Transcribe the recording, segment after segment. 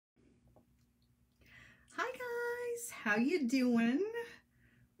How you doing?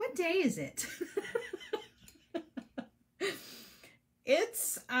 What day is it?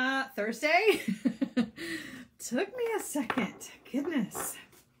 It's Thursday. Took me a second. Goodness.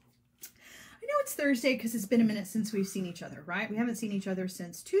 I know it's Thursday because it's been a minute since we've seen each other, right? We haven't seen each other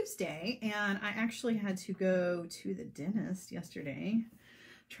since Tuesday, and I actually had to go to the dentist yesterday.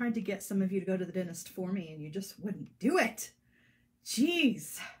 Tried to get some of you to go to the dentist for me, and you just wouldn't do it.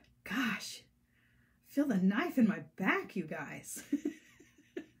 Jeez. Gosh. Feel the knife in my back, you guys.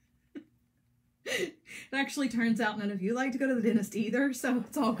 It actually turns out none of you like to go to the dentist either, so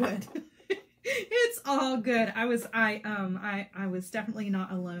it's all good. It's all good. I was definitely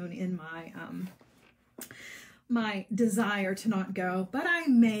not alone in my my desire to not go, but I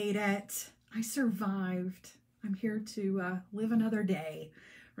made it. I survived. I'm here to live another day,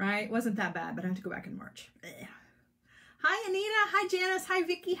 right? It wasn't that bad, but I have to go back in March. Ugh. Hi, Anita. Hi, Janice. Hi,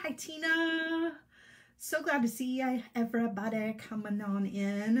 Vicky. Hi, Tina. So glad to see everybody coming on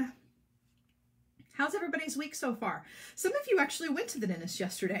in. How's everybody's week so far? Some of you actually went to the dentist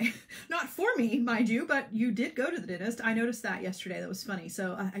yesterday. Not for me, mind you, but you did go to the dentist. I noticed that yesterday. That was funny.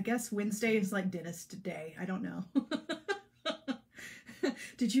 So I guess Wednesday is like dentist day. I don't know.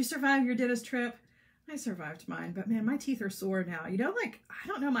 Did you survive your dentist trip? I survived mine, but man, my teeth are sore now. You know, like, I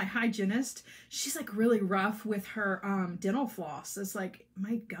don't know, my hygienist, she's like really rough with her dental floss. It's like,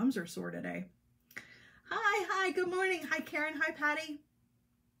 my gums are sore today. Hi, good morning. Hi, Karen. Hi, Patty.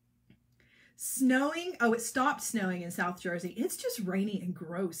 Snowing. Oh, it stopped snowing in South Jersey. It's just rainy and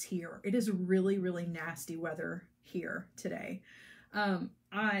gross here. It is really, really nasty weather here today.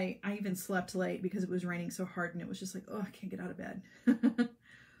 I even slept late because it was raining so hard and it was just like, oh, I can't get out of bed.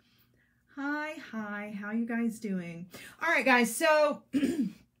 Hi, how you guys doing? All right, guys, so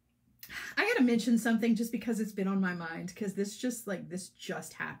I gotta mention something just because it's been on my mind, because this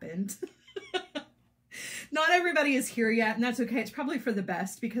just happened. Not everybody is here yet, and that's okay. It's probably for the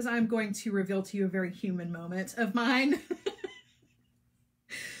best, because I'm going to reveal to you a very human moment of mine.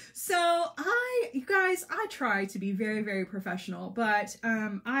 So you guys, I try to be very, very professional, but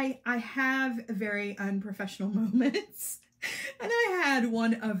I have very unprofessional moments. And I had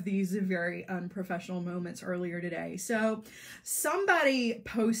one of these very unprofessional moments earlier today. So somebody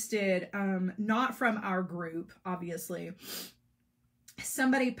posted, not from our group, obviously,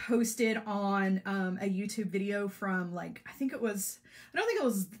 somebody posted on a YouTube video from, like, I don't think it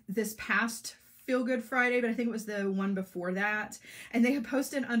was this past Feel Good Friday, but I think it was the one before that. And they had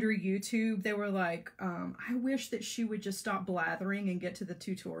posted under YouTube, they were like, I wish that she would just stop blathering and get to the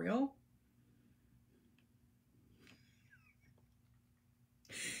tutorial.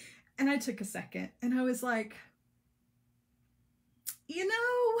 And I took a second and I was like, you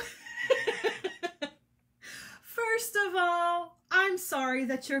know, first of all, I'm sorry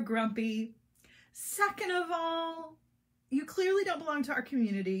that you're grumpy. Second of all, you clearly don't belong to our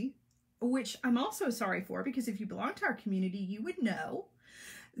community, which I'm also sorry for, because if you belong to our community, you would know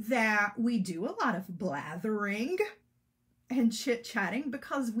that we do a lot of blathering and chit-chatting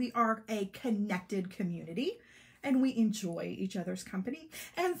because we are a connected community. And we enjoy each other's company.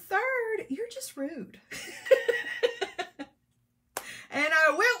 And third, you're just rude. And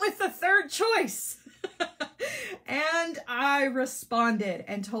I went with the third choice. And I responded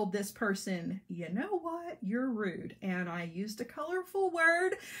and told this person, you know what? You're rude. And I used a colorful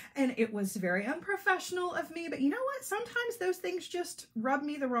word, and it was very unprofessional of me. But you know what? Sometimes those things just rub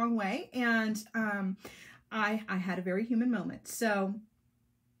me the wrong way. And I had a very human moment. So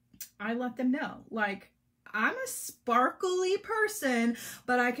I let them know, like, I'm a sparkly person,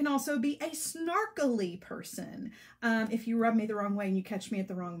 but I can also be a snarkly person if you rub me the wrong way and you catch me at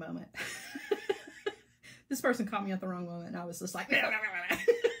the wrong moment. This person caught me at the wrong moment, and I was just like,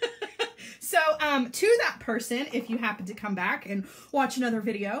 So to that person, if you happen to come back and watch another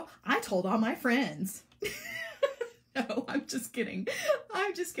video, I told all my friends. No, I'm just kidding.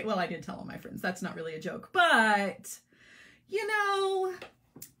 I'm just kidding. Well, I did tell all my friends. That's not really a joke, but you know,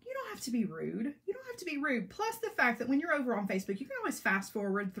 you don't have to be rude. You don't have to be rude. Plus the fact that when you're over on Facebook, you can always fast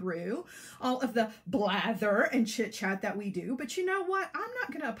forward through all of the blather and chit chat that we do. But you know what? I'm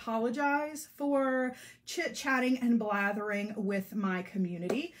not going to apologize for chit chatting and blathering with my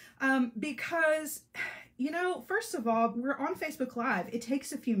community because, you know, first of all, we're on Facebook Live. It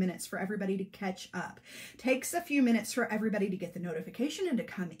takes a few minutes for everybody to catch up. It takes a few minutes for everybody to get the notification and to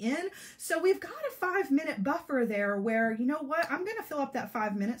come in. So we've got a 5-minute buffer there where, you know what, I'm going to fill up that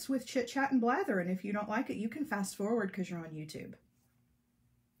 5 minutes with chit chat and blather. And if you don't like it, you can fast forward because you're on YouTube.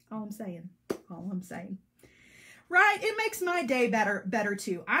 All I'm saying. All I'm saying. Right? It makes my day better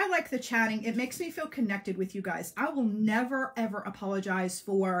too. I like the chatting. It makes me feel connected with you guys. I will never, ever apologize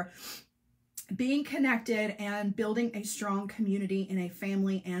for being connected and building a strong community and a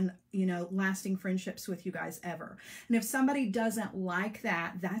family and, you know, lasting friendships with you guys ever. And if somebody doesn't like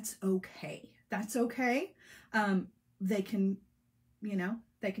that, that's okay. That's okay. They can, you know,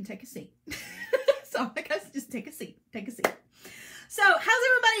 they can take a seat. So I guess just take a seat, take a seat. So how's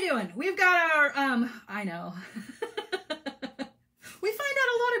everybody doing? We've got our, I know. We find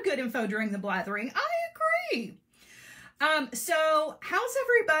out a lot of good info during the blathering. I agree. So how's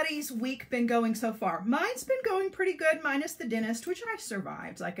everybody's week been going so far? Mine's been going pretty good, minus the dentist, which I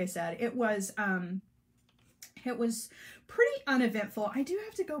survived. Like I said, it was pretty uneventful. I do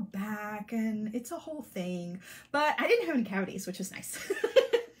have to go back and it's a whole thing, but I didn't have any cavities, which is nice.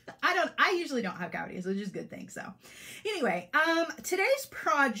 I usually don't have cavities, which is a good thing. So anyway, today's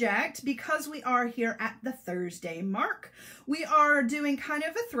project, because we are here at the Thursday mark, we are doing kind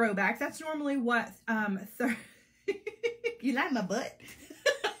of a throwback. That's normally what, you like my butt?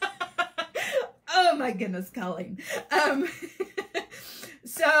 Oh my goodness, Colleen.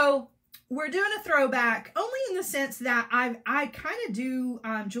 So we're doing a throwback only in the sense that I kind of do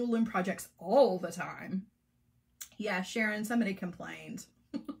Jewel Loom projects all the time. Yeah, Sharon, somebody complained.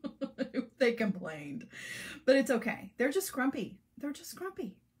 They complained, but it's okay. They're just grumpy. They're just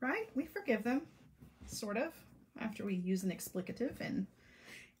grumpy, right? We forgive them, sort of, after we use an explicative. And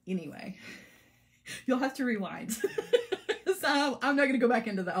anyway, you'll have to rewind. So I'm not going to go back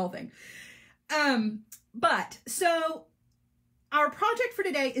into the whole thing. But so our project for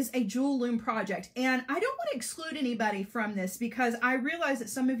today is a Jewel Loom project, and I don't want to exclude anybody from this because I realize that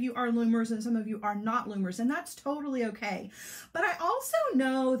some of you are loomers and some of you are not loomers, and that's totally okay. But I also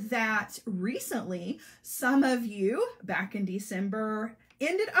know that recently some of you back in December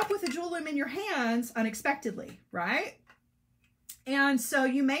ended up with a Jewel Loom in your hands unexpectedly, right? And so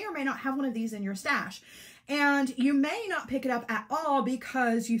you may or may not have one of these in your stash. And you may not pick it up at all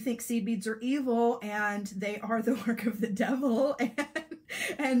because you think seed beads are evil and they are the work of the devil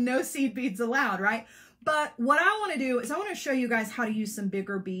and no seed beads allowed, right? But what I want to do is I want to show you guys how to use some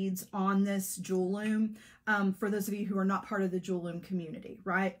bigger beads on this Jewel Loom for those of you who are not part of the Jewel Loom community,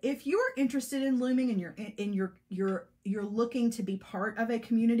 right? If you are interested in looming and you're looking to be part of a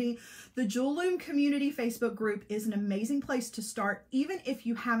community, the Jewel Loom community Facebook group is an amazing place to start. Even if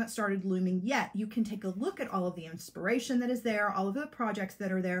you haven't started looming yet, you can take a look at all of the inspiration that is there, all of the projects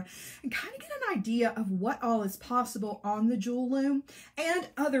that are there, and kind of get an idea of what all is possible on the Jewel Loom and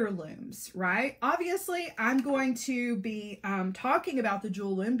other looms, right? Obviously, I'm going to be talking about the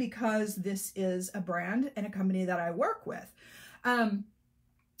Jewel Loom because this is a brand and a company that I work with.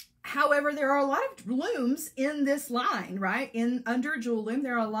 However, there are a lot of looms in this line, right? Under Jewel Loom,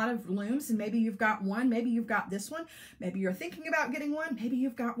 there are a lot of looms, and maybe you've got one, maybe you've got this one, maybe you're thinking about getting one, maybe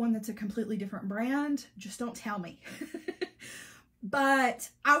you've got one that's a completely different brand. Just don't tell me. But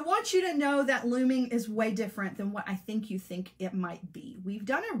I want you to know that looming is way different than what I think you think it might be. We've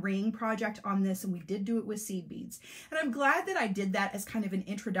done a ring project on this, and we did do it with seed beads. And I'm glad that I did that as kind of an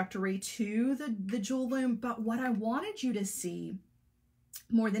introductory to the Jewel Loom. But what I wanted you to see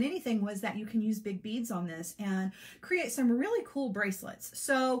more than anything was that you can use big beads on this and create some really cool bracelets.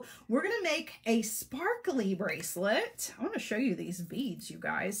 So we're going to make a sparkly bracelet. I want to show you these beads, you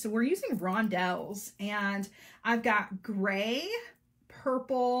guys. So we're using rondels, and I've got gray,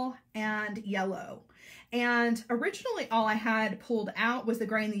 purple, and yellow. And originally all I had pulled out was the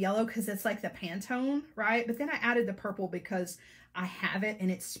gray and the yellow because it's like the Pantone, right? But then I added the purple because I have it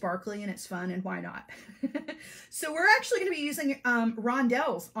and it's sparkly and it's fun, and why not? So we're actually going to be using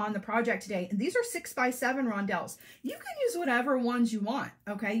rondels on the project today. And these are 6x7 rondels. You can use whatever ones you want,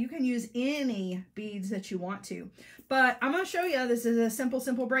 okay? You can use any beads that you want to. But I'm going to show you, this is a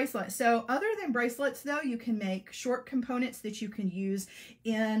simple bracelet. So other than bracelets though, you can make short components that you can use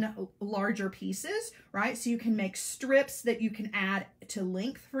in larger pieces, right? So you can make strips that you can add to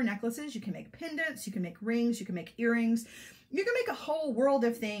length for necklaces. You can make pendants, you can make rings, you can make earrings. You can make a whole world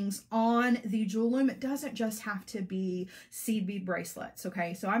of things on the Jewel Loom. It doesn't just have to be seed bead bracelets,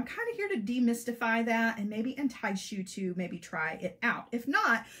 okay? So I'm kind of here to demystify that and maybe entice you to maybe try it out. If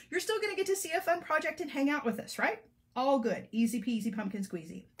not, you're still going to get to see a fun project and hang out with us, right? All good. Easy peasy pumpkin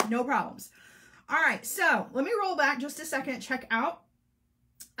squeezy. No problems. All right, so let me roll back just a second. Check out.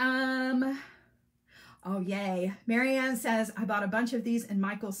 Oh, yay. Marianne says, I bought a bunch of these in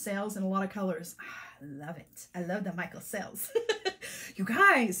Michael's sales in a lot of colors. Love it. I love the Michael sales. You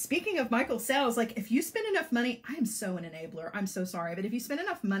guys, speaking of Michael sales, like if you spend enough money, I am so an enabler. I'm so sorry. But if you spend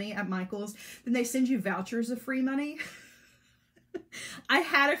enough money at Michael's, then they send you vouchers of free money. I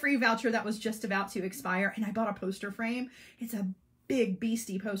had a free voucher that was just about to expire, and I bought a poster frame. It's a big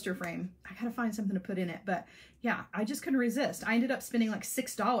beastie poster frame. I gotta find something to put in it. But yeah, I just couldn't resist. I ended up spending like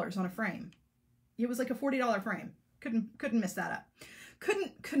 $6 on a frame. It was like a $40 frame. Couldn't miss that up.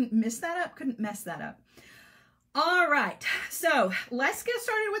 Couldn't miss that up. Couldn't mess that up. All right. So let's get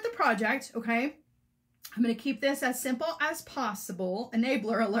started with the project. Okay. I'm going to keep this as simple as possible.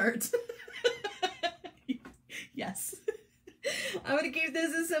 Enabler alert. Yes. I'm going to keep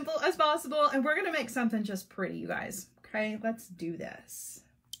this as simple as possible, and we're going to make something just pretty, you guys. Okay, let's do this.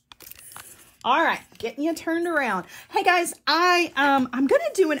 All right, getting you turned around. Hey guys, I'm going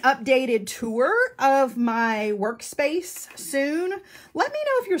to do an updated tour of my workspace soon. Let me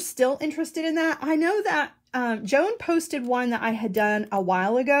know if you're still interested in that. I know that Joan posted one that I had done a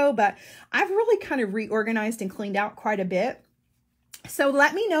while ago, but I've really kind of reorganized and cleaned out quite a bit. So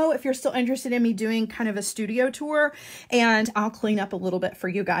let me know if you're still interested in me doing kind of a studio tour, and I'll clean up a little bit for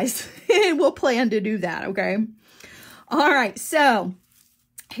you guys. And we'll plan to do that, okay? All right, so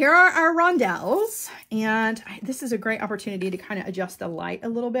here are our rondels, and this is a great opportunity to kind of adjust the light a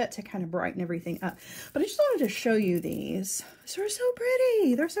little bit to kind of brighten everything up. But I just wanted to show you these. They're so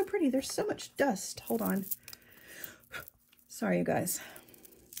pretty. They're so pretty. There's so much dust. Hold on. Sorry, you guys.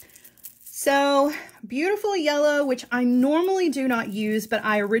 So beautiful yellow, which I normally do not use, but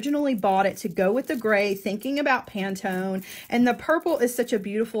I originally bought it to go with the gray, thinking about Pantone. And the purple is such a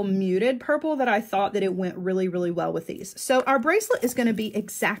beautiful muted purple that I thought that it went really, really well with these. So our bracelet is going to be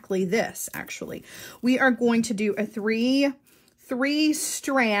exactly this, actually. We are going to do a three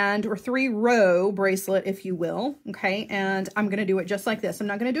strand or 3-row bracelet, if you will. Okay. And I'm going to do it just like this. I'm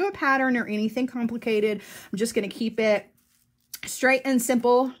not going to do a pattern or anything complicated. I'm just going to keep it straight and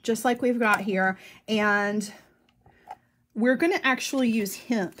simple, just like we've got here. And we're going to actually use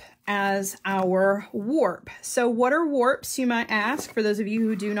hemp as our warp. So what are warps, you might ask, for those of you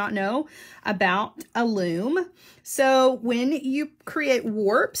who do not know about a loom? So when you create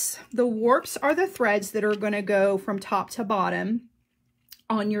warps, the warps are the threads that are going to go from top to bottom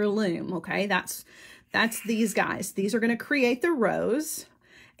on your loom. Okay, that's these guys. These are going to create the rows,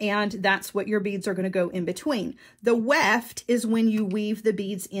 and that's what your beads are going to go in between. The weft is when you weave the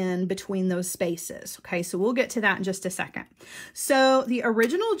beads in between those spaces. Okay, so we'll get to that in just a second. So the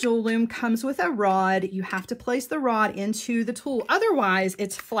original Jewel Loom comes with a rod. You have to place the rod into the tool. Otherwise,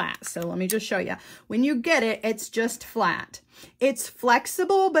 it's flat. So let me just show you. When you get it, it's just flat. It's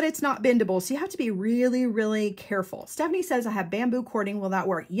flexible, but it's not bendable. So you have to be really, really careful. Stephanie says, I have bamboo cording. Will that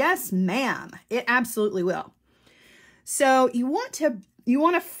work? Yes, ma'am. It absolutely will. So you want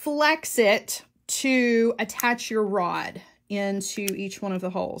to flex it to attach your rod into each one of the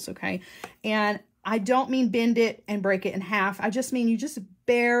holes, okay? And I don't mean bend it and break it in half. I just mean you just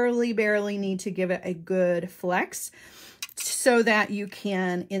barely need to give it a good flex so that you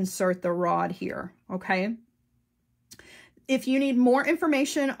can insert the rod here, okay? If you need more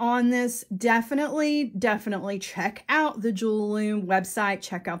information on this, definitely check out the Jewel Loom website.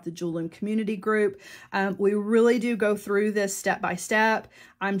 Check out the Jewel Loom community group. We really do go through this step by step.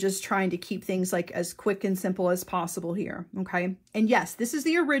 I'm just trying to keep things like as quick and simple as possible here. Okay. And yes, this is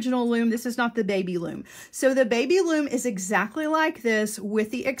the original loom. This is not the baby loom. So the baby loom is exactly like this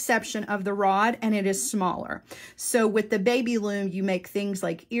with the exception of the rod, and it is smaller. So with the baby loom, you make things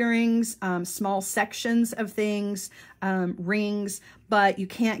like earrings, small sections of things, rings, but you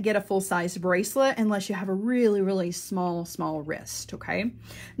can't get a full-size bracelet unless you have a really small wrist, okay?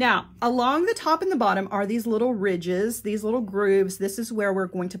 Now, along the top and the bottom are these little ridges, these little grooves. This is where we're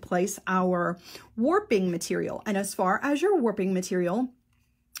going to place our warping material. And as far as your warping material,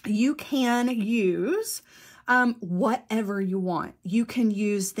 you can use whatever you want. You can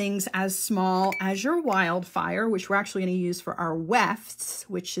use things as small as your Wildfire, which we're actually going to use for our wefts,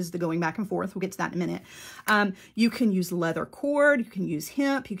 which is the going back and forth. We'll get to that in a minute. You can use leather cord, you can use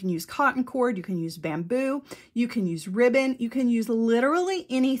hemp, you can use cotton cord, you can use bamboo, you can use ribbon, you can use literally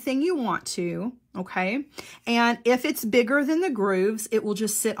anything you want to. Okay. And if it's bigger than the grooves, it will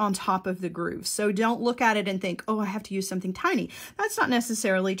just sit on top of the grooves. So don't look at it and think, oh, I have to use something tiny. That's not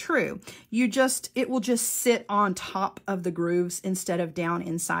necessarily true. It will just sit on top of the grooves instead of down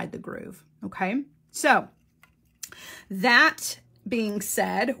inside the groove. Okay. So that being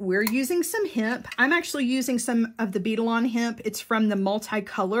said, we're using some hemp. I'm actually using some of the Beadle-On hemp. It's from the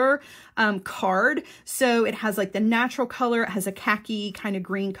multicolor card. So it has like the natural color. It has a khaki kind of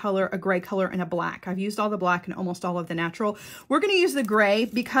green color, a gray color, and a black. I've used all the black and almost all of the natural. We're going to use the gray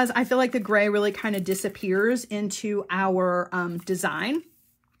because I feel like the gray really kind of disappears into our design.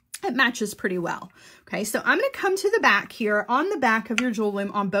 It matches pretty well. Okay, so I'm going to come to the back here. On the back of your Jewel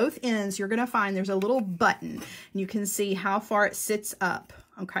Loom, on both ends, you're going to find there's a little button. And you can see how far it sits up.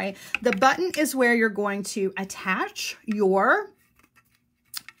 Okay, the button is where you're going to attach your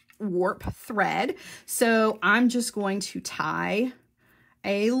warp thread. So I'm just going to tie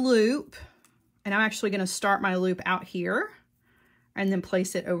a loop and I'm actually going to start my loop out here and then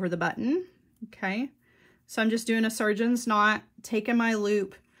place it over the button. Okay. So I'm just doing a surgeon's knot, taking my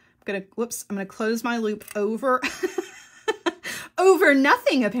loop. I'm going to close my loop over, over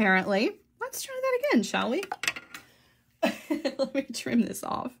nothing apparently. Let's try that again, shall we? Let me trim this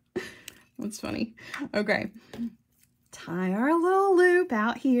off. That's funny. Okay. Tie our little loop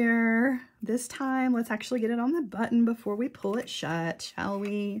out here. This time, let's actually get it on the button before we pull it shut, shall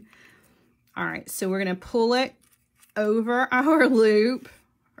we? All right, so we're gonna pull it over our loop,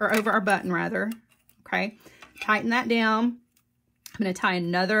 or over our button rather, okay? Tighten that down. I'm gonna tie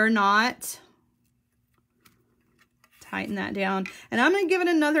another knot. Tighten that down. And I'm gonna give it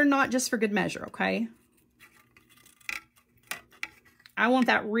another knot just for good measure, okay? I want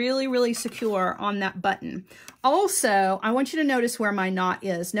that really, really secure on that button. Also, I want you to notice where my knot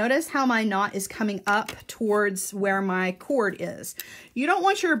is. Notice how my knot is coming up towards where my cord is. You don't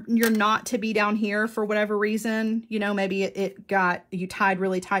want your knot to be down here for whatever reason. You know, maybe you tied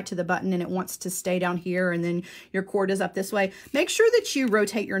really tight to the button and it wants to stay down here and then your cord is up this way. Make sure that you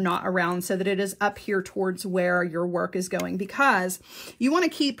rotate your knot around so that it is up here towards where your work is going, because you want to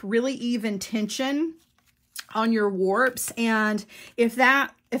keep really even tension on your warps, and if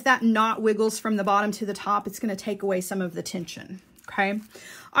that knot wiggles from the bottom to the top, it's going to take away some of the tension. Okay.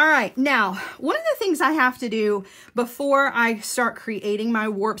 All right. Now, one of the things I have to do before I start creating my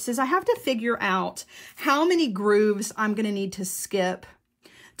warps is I have to figure out how many grooves I'm going to need to skip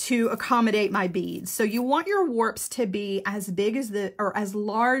to accommodate my beads. So you want your warps to be as big as as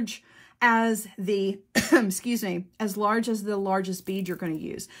large as the, excuse me, as large as the largest bead you're going to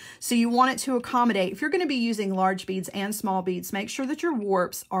use. So you want it to accommodate, if you're going to be using large beads and small beads, make sure that your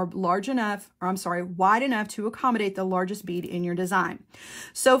warps are large enough, or I'm sorry, wide enough to accommodate the largest bead in your design.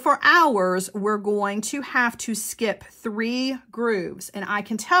 So for ours, we're going to have to skip 3 grooves. And I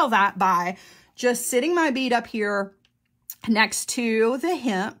can tell that by just sitting my bead up here next to the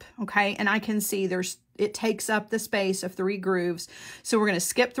hemp, okay? And I can see it takes up the space of 3 grooves. So we're going to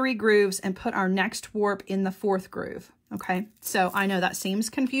skip 3 grooves and put our next warp in the 4th groove. Okay. So I know that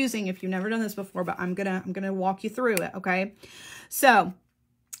seems confusing if you've never done this before, but I'm going to walk you through it. Okay. So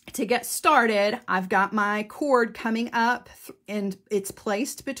to get started, I've got my cord coming up and it's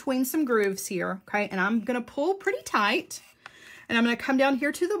placed between some grooves here. Okay. And I'm going to pull pretty tight and I'm going to come down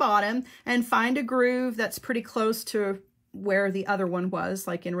here to the bottom and find a groove that's pretty close to where the other one was,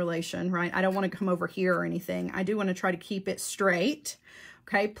 like in relation, right? I don't want to come over here or anything. I do want to try to keep it straight.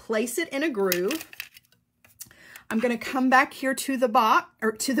 Okay, place it in a groove. I'm going to come back here to the button,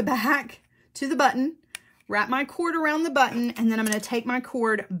 wrap my cord around the button, and then I'm going to take my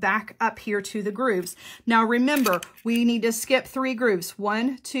cord back up here to the grooves. Now remember, we need to skip 3 grooves,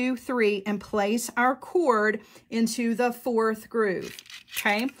 1, 2, 3, and place our cord into the 4th groove.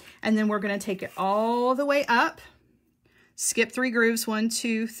 Okay, and then we're going to take it all the way up. Skip 3 grooves, 1,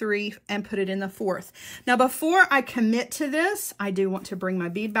 2, 3, and put it in the 4th. Now, before I commit to this, I do want to bring my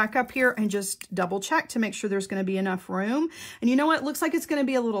bead back up here and just double check to make sure there's going to be enough room. And you know what? It looks like it's going to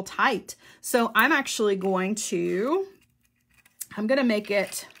be a little tight. So I'm actually going to, I'm going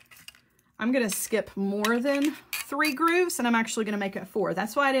to skip more than 3 grooves, and I'm actually going to make it 4.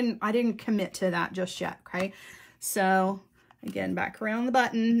 That's why I didn't commit to that just yet. Okay. So again, back around the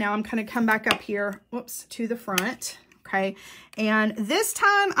button. Now I'm going to come back up here, whoops, to the front. Okay, and this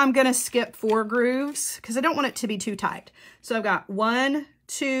time I'm going to skip 4 grooves because I don't want it to be too tight. So I've got 1,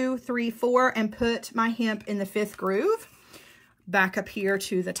 2, 3, 4, and put my hemp in the 5th groove. Back up here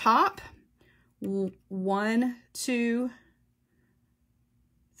to the top. 1, 2,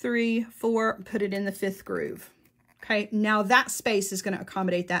 3, 4, put it in the 5th groove. Okay, now that space is going to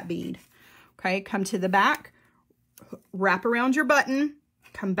accommodate that bead. Okay, come to the back, wrap around your button,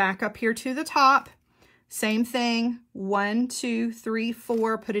 come back up here to the top. Same thing, 1, 2, 3,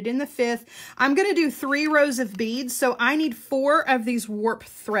 4, put it in the 5th. I'm going to do 3 rows of beads, so I need 4 of these warp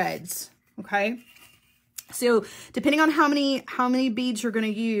threads, okay? So depending on how many beads you're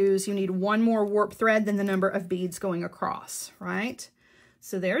going to use, you need 1 more warp thread than the number of beads going across, right?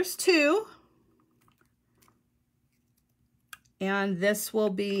 So there's 2. And this will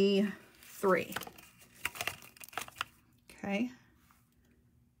be 3. Okay.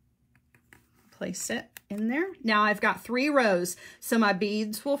 Place it in there. Now I've got 3 rows, so my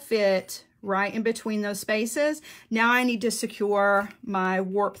beads will fit right in between those spaces. Now I need to secure my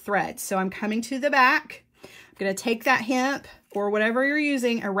warp thread. So I'm coming to the back. I'm going to take that hemp or whatever you're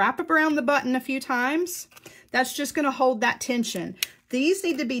using and wrap it around the button a few times. That's just going to hold that tension. These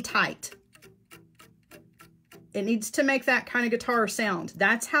need to be tight. It needs to make that kind of guitar sound.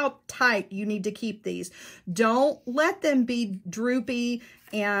 That's how tight you need to keep these. Don't let them be droopy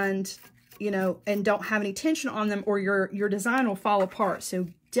and, you know, and don't have any tension on them, or your design will fall apart. So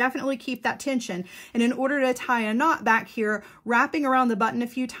definitely keep that tension. And in order to tie a knot back here, wrapping around the button a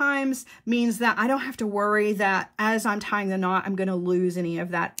few times means that I don't have to worry that as I'm tying the knot, I'm going to lose any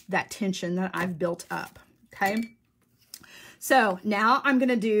of that tension that I've built up. Okay. So now I'm going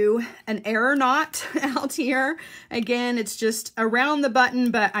to do an error knot out here. Again, it's just around the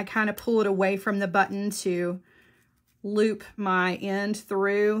button, but I kind of pull it away from the button to loop my end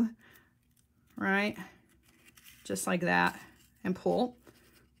through, right? Just like that, and pull.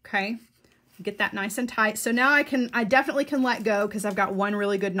 Okay. Get that nice and tight. So now I definitely can let go because I've got one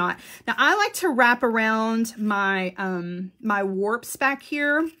really good knot. Now I like to wrap around my, my warps back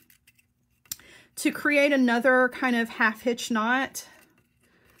here to create another kind of half hitch knot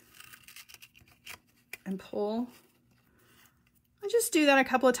and pull. I just do that a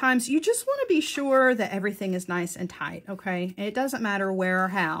couple of times. You just want to be sure that everything is nice and tight, okay? It doesn't matter where or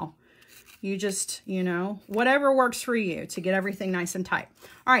how. You just, you know, whatever works for you to get everything nice and tight.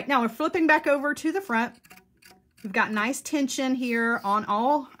 All right, now we're flipping back over to the front. We've got nice tension here on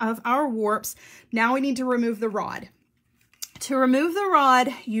all of our warps. Now we need to remove the rod. To remove the rod,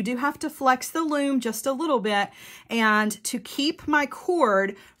 you do have to flex the loom just a little bit, and to keep my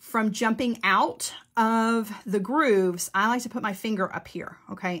cord from jumping out of the grooves, I like to put my finger up here,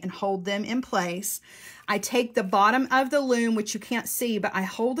 okay, and hold them in place. I take the bottom of the loom, which you can't see, but I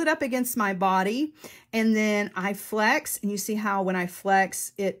hold it up against my body, and then I flex, and you see how when I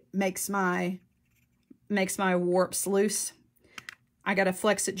flex, it makes my warps loose. I got to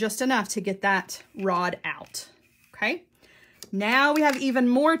flex it just enough to get that rod out, okay? Now we have even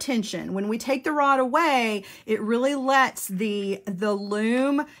more tension. When we take the rod away, it really lets the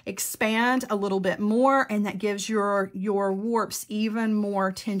loom expand a little bit more, and that gives your warps even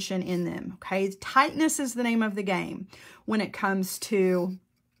more tension in them, okay? Tightness is the name of the game when it comes to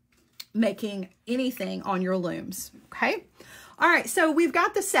making anything on your looms, okay? All right, so we've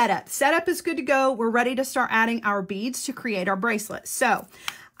got the setup. Setup is good to go. We're ready to start adding our beads to create our bracelet. So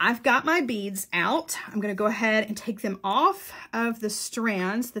I've got my beads out. I'm going to go ahead and take them off of the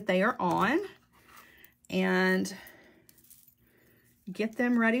strands that they are on and get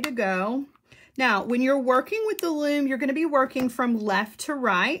them ready to go. Now, when you're working with the loom, you're going to be working from left to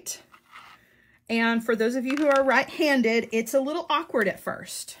right. And for those of you who are right-handed, it's a little awkward at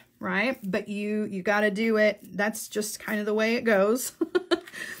first, right? But you got to do it. That's just kind of the way it goes.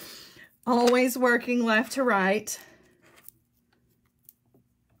 Always working left to right.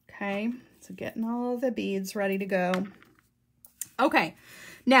 Okay, so getting all of the beads ready to go. Okay,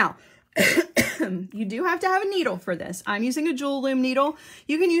 now, you do have to have a needle for this. I'm using a Jewel Loom needle.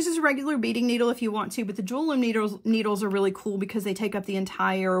 You can use this regular beading needle if you want to, but the Jewel Loom needles are really cool because they take up the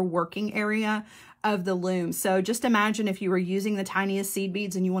entire working area of the loom. So just imagine if you were using the tiniest seed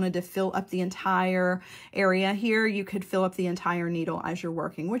beads and you wanted to fill up the entire area here, you could fill up the entire needle as you're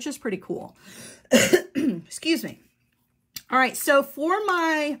working, which is pretty cool. Excuse me. All right, so for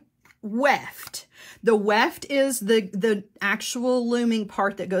my weft. The weft is the actual looming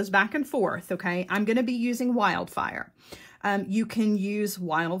part that goes back and forth, okay? I'm going to be using Wildfire. You can use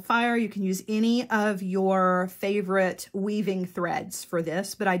Wildfire. You can use any of your favorite weaving threads for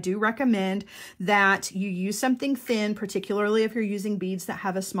this, but I do recommend that you use something thin, particularly if you're using beads that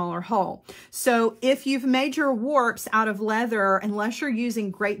have a smaller hole. So if you've made your warps out of leather, unless you're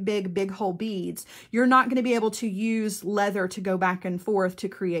using great big hole beads, you're not going to be able to use leather to go back and forth to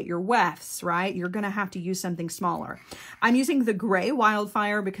create your wefts, right? You're going to have to use something smaller. I'm using the gray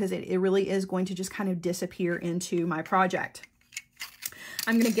Wildfire because it really is going to just kind of disappear into my project.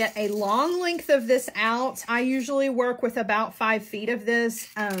 I'm going to get a long length of this out. I usually work with about 5 feet of this.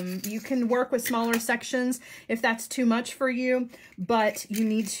 You can work with smaller sections if that's too much for you, but you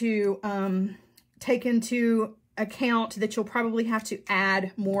need to take into account that you'll probably have to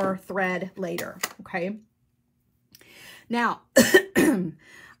add more thread later, okay? Now,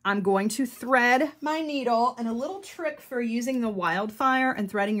 I'm going to thread my needle, and a little trick for using the Wildfire and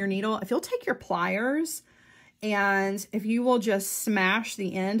threading your needle, if you'll take your pliers, and if you will just smash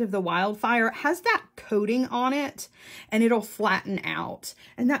the end of the Wildfire, it has that coating on it and it'll flatten out.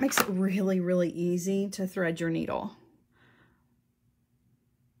 And that makes it really, really easy to thread your needle.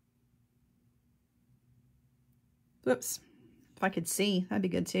 Whoops. If I could see, that'd be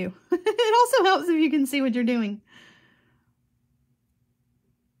good too. It also helps if you can see what you're doing.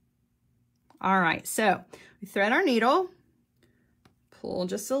 All right, so we thread our needle. Pull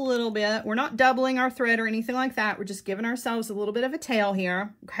just a little bit. We're not doubling our thread or anything like that. We're just giving ourselves a little bit of a tail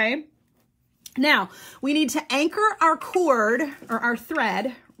here, okay? Now, we need to anchor our cord, or our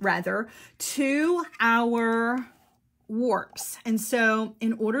thread, rather, to our warps. And so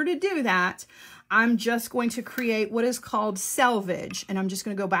in order to do that, I'm just going to create what is called selvage. And I'm just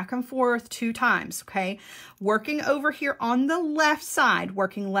going to go back and forth 2 times, okay? Working over here on the left side,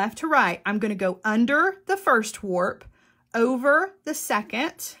 working left to right, I'm going to go under the first warp, over the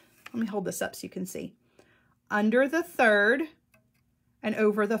second. Let me hold this up so you can see. Under the third and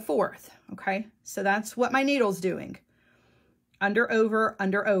over the fourth, okay? So that's what my needle's doing. Under,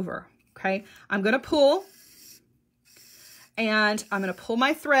 over, okay? I'm going to pull. And I'm going to pull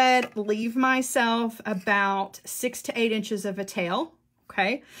my thread, leave myself about 6 to 8 inches of a tail,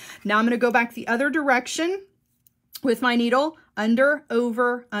 okay? Now I'm going to go back the other direction with my needle, under,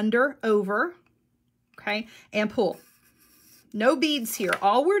 over, okay? And pull. No beads here.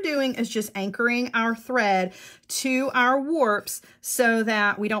 All we're doing is just anchoring our thread to our warps so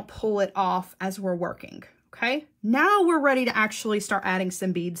that we don't pull it off as we're working, okay? Now we're ready to actually start adding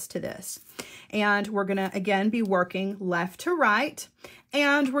some beads to this. And we're going to, again, be working left to right.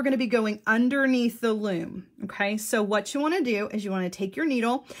 And we're going to be going underneath the loom. Okay, so what you want to do is you want to take your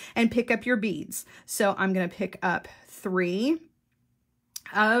needle and pick up your beads. So I'm going to pick up 3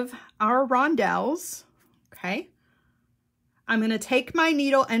 of our rondels. Okay. I'm going to take my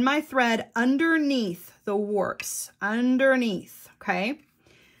needle and my thread underneath the warps. Underneath. Okay.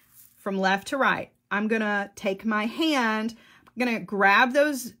 From left to right. I'm going to take my hand. I'm going to grab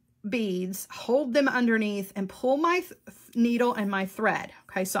those beads, hold them underneath, and pull my needle and my thread.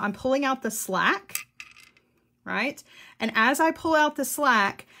 Okay, so I'm pulling out the slack, right? And as I pull out the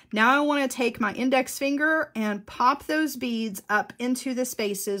slack, now I want to take my index finger and pop those beads up into the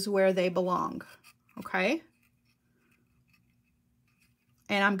spaces where they belong. Okay?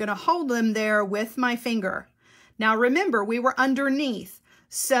 And I'm going to hold them there with my finger. Now remember, we were underneath.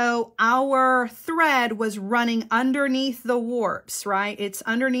 So our thread was running underneath the warps, right? It's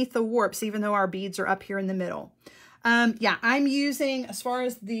underneath the warps, even though our beads are up here in the middle. Yeah, I'm using, as far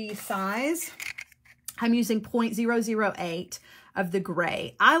as the size, I'm using 0.008 of the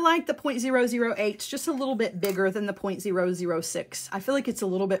gray. I like the 0.008. It's just a little bit bigger than the 0.006. I feel like it's a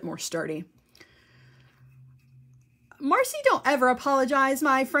little bit more sturdy. Marcy, don't ever apologize,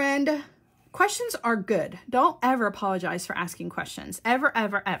 my friend. Questions are good. Don't ever apologize for asking questions. Ever,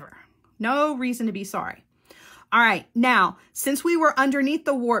 ever, ever. No reason to be sorry. All right. Now, since we were underneath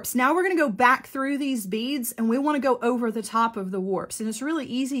the warps, now we're going to go back through these beads and we want to go over the top of the warps. And it's really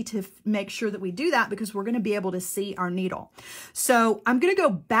easy to make sure that we do that because we're going to be able to see our needle. So I'm going to go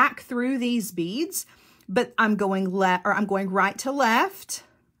back through these beads, but I'm going right to left.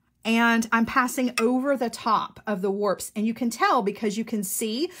 And I'm passing over the top of the warps. And you can tell because you can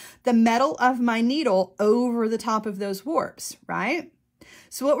see the metal of my needle over the top of those warps, right?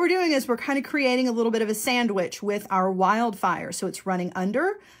 So what we're doing is we're kind of creating a little bit of a sandwich with our Wildfire. So it's running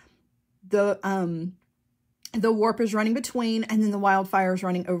under, the warp is running between, and then the Wildfire is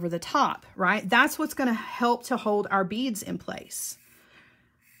running over the top, right? That's what's going to help to hold our beads in place.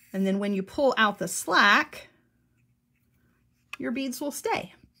 And then when you pull out the slack, your beads will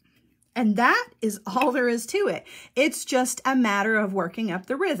stay. And that is all there is to it. It's just a matter of working up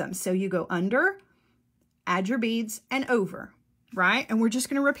the rhythm. So you go under, add your beads, and over, right? And we're just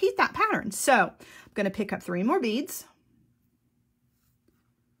going to repeat that pattern. So I'm going to pick up 3 more beads.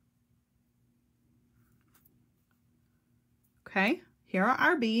 Okay, here are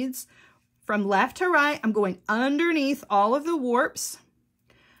our beads. From left to right, I'm going underneath all of the warps.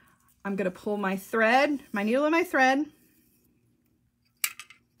 I'm going to pull my thread, my needle and my thread,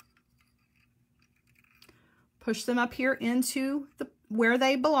 push them up here into where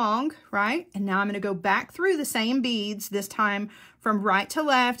they belong, right? And now I'm going to go back through the same beads, this time from right to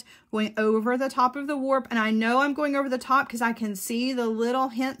left, going over the top of the warp. And I know I'm going over the top because I can see the little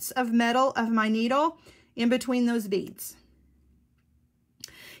hints of metal of my needle in between those beads.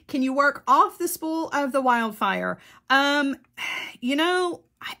 Can you work off the spool of the Wildfire? You know,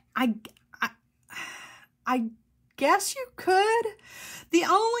 I guess you could. The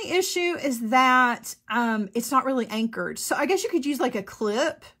only issue is that it's not really anchored. So I guess you could use like a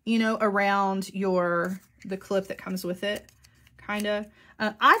clip, you know, around the clip that comes with it, kind of.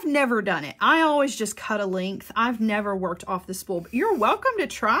 I've never done it. I always just cut a length. I've never worked off the spool, but you're welcome to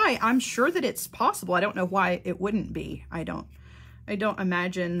try. I'm sure that it's possible. I don't know why it wouldn't be. I don't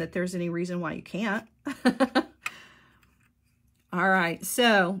imagine that there's any reason why you can't. All right,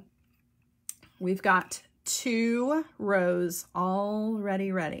 so we've got 2 rows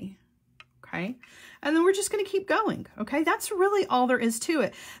already ready. Okay. And then we're just going to keep going. Okay. That's really all there is to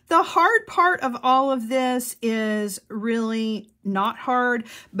it. The hard part of all of this is really not hard,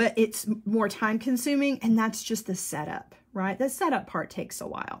 but it's more time consuming. And that's just the setup, right? The setup part takes a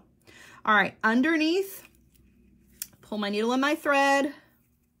while. All right. Underneath, pull my needle and my thread.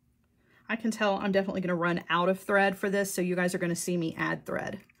 I can tell I'm definitely going to run out of thread for this, so you guys are going to see me add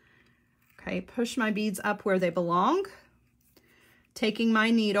thread. Okay, push my beads up where they belong. Taking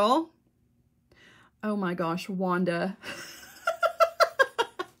my needle. Oh my gosh, Wanda.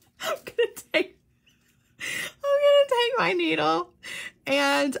 I'm gonna take my needle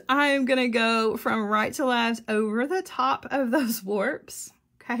and I'm gonna go from right to left over the top of those warps,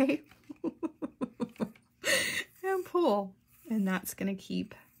 okay? And pull, and that's gonna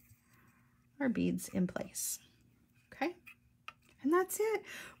keep our beads in place, okay? And that's it.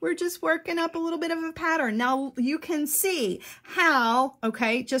 We're just working up a little bit of a pattern. Now you can see how,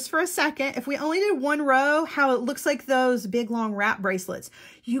 okay, just for a second, if we only did one row, how it looks like those big long wrap bracelets.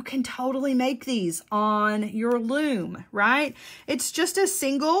 You can totally make these on your loom, right? It's just a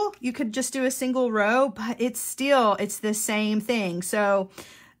single, you could just do a single row, but it's the same thing. So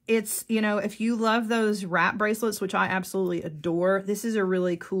it's, you know, if you love those wrap bracelets, which I absolutely adore, this is a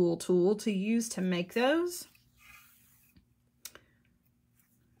really cool tool to use to make those.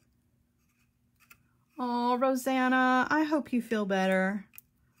 Oh, Rosanna, I hope you feel better.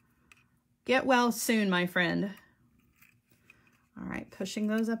 Get well soon, my friend. All right, pushing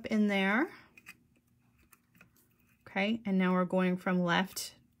those up in there. Okay, and now we're going from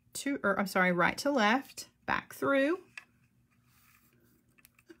left to, or I'm sorry, right to left, back through.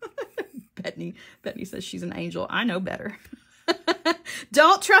 Bethany says she's an angel. I know better.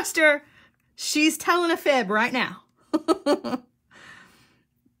 Don't trust her. She's telling a fib right now.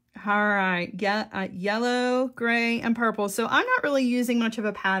 All right, yeah, yellow, gray, and purple. So I'm not really using much of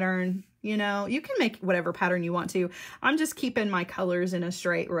a pattern. You know, you can make whatever pattern you want to. I'm just keeping my colors in a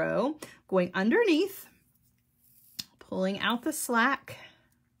straight row, going underneath, pulling out the slack,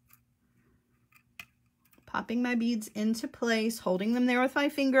 popping my beads into place, holding them there with my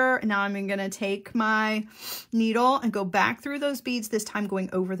finger. And now I'm going to take my needle and go back through those beads, this time going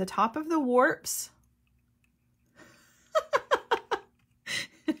over the top of the warps.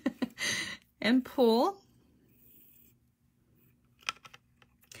 And pull.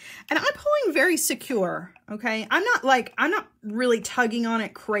 And I'm pulling very secure, okay? I'm not really tugging on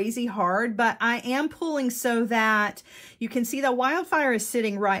it crazy hard, but I am pulling so that you can see that Wildfire is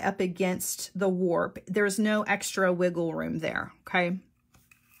sitting right up against the warp. There's no extra wiggle room there, okay?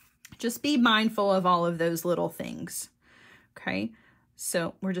 Just be mindful of all of those little things, okay?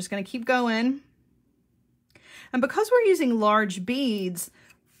 So we're just gonna keep going. And because we're using large beads,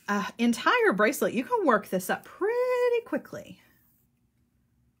 entire bracelet, you can work this up pretty quickly.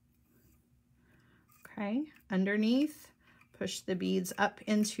 Okay, underneath, push the beads up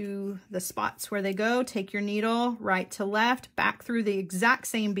into the spots where they go. Take your needle right to left, back through the exact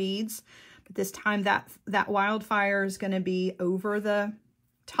same beads, but this time that Wildfire is going to be over the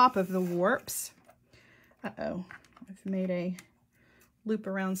top of the warps. Uh-oh, I've made a loop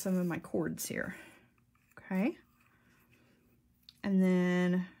around some of my cords here. Okay, and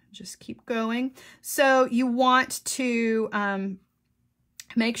then just keep going. So you want to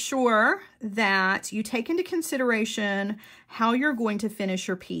make sure that you take into consideration how you're going to finish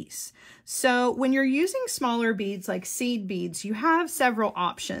your piece. So when you're using smaller beads like seed beads, you have several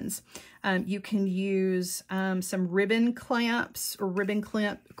options. You can use some ribbon clamps or ribbon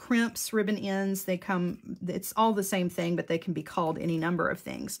crimps, ribbon ends. They come, it's all the same thing, but they can be called any number of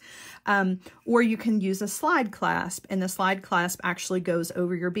things. Or you can use a slide clasp, and the slide clasp actually goes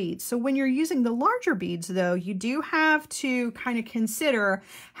over your beads. So when you're using the larger beads though, you do have to kind of consider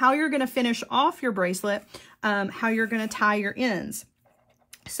how you're going to finish off your bracelet, how you're going to tie your ends.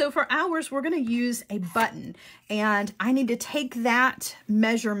 So for ours, we're going to use a button, and I need to take that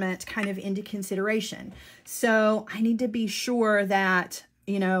measurement kind of into consideration. So I need to be sure that,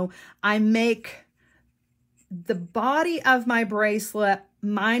 you know, I make the body of my bracelet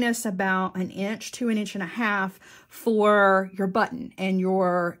minus about 1 inch to 1.5 inches for your button and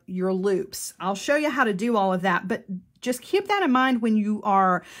your loops. I'll show you how to do all of that, but just keep that in mind when you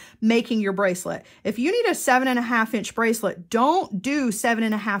are making your bracelet. If you need a 7.5 inch bracelet, don't do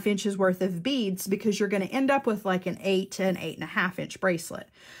 7.5 inches worth of beads, because you're going to end up with like an 8 to an 8.5 inch bracelet.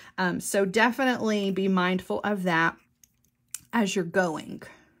 So definitely be mindful of that as you're going.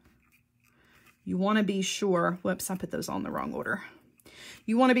 You want to be sure, whoops, I put those on the wrong order.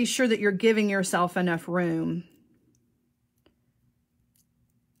 You want to be sure that you're giving yourself enough room.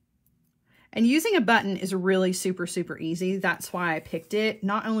 And using a button is really super, super easy. That's why I picked it.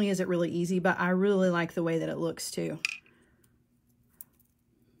 Not only is it really easy, but I really like the way that it looks too.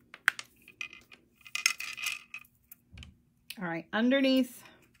 All right, underneath,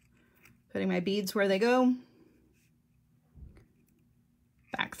 putting my beads where they go.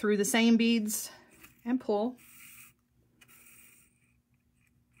 Back through the same beads and pull.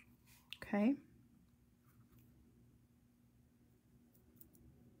 Okay.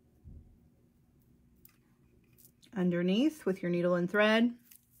 Underneath with your needle and thread.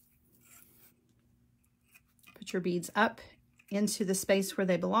 Put your beads up into the space where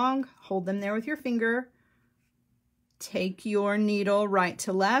they belong. Hold them there with your finger. Take your needle right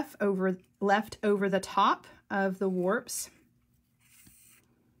to left over the top of the warps.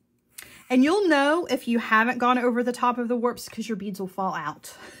 And you'll know if you haven't gone over the top of the warps because your beads will fall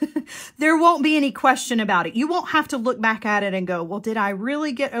out. There won't be any question about it. You won't have to look back at it and go, well, did I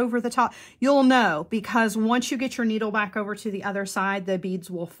really get over the top? You'll know because once you get your needle back over to the other side, the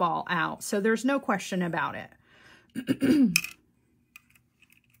beads will fall out. So there's no question about it.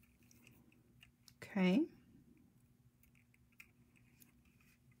 Okay.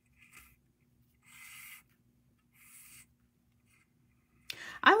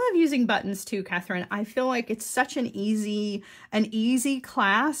 I love using buttons too, Catherine. I feel like it's such an easy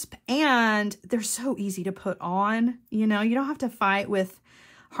clasp, and they're so easy to put on. You know, you don't have to fight with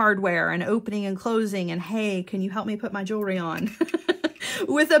hardware and opening and closing and, hey, can you help me put my jewelry on?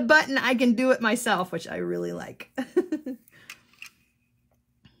 With a button, I can do it myself, which I really like.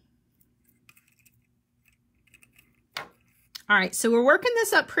 All right, so we're working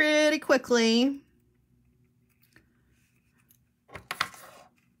this up pretty quickly.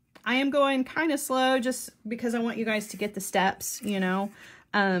 I am going kind of slow just because I want you guys to get the steps, you know.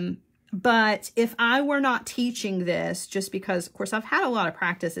 But if I were not teaching this, just because, of course, I've had a lot of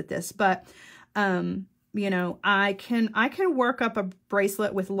practice at this, but, you know, I can work up a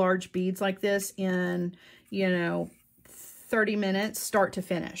bracelet with large beads like this in, you know, 30 minutes, start to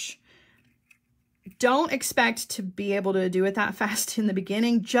finish. Don't expect to be able to do it that fast in the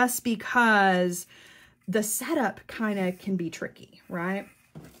beginning, just because the setup kind of can be tricky, right?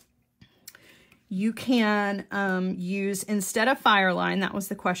 You can use, instead of Fireline, that was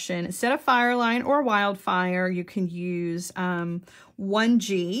the question, instead of Fireline or Wildfire, you can use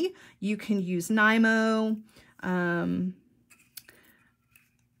 1G, you can use Nymo.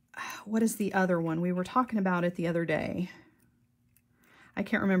 What is the other one? We were talking about it the other day. I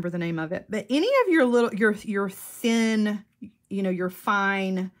can't remember the name of it, but any of your little, your thin, you know, your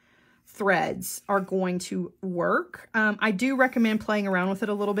fine threads are going to work. I do recommend playing around with it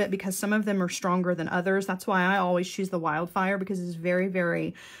a little bit because some of them are stronger than others. That's why I always choose the Wildfire, because it's very,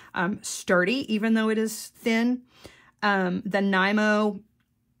 very sturdy, even though it is thin. The Nymo,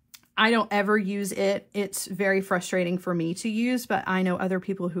 I don't ever use it. It's very frustrating for me to use, but I know other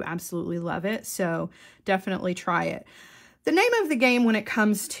people who absolutely love it. So definitely try it. The name of the game when it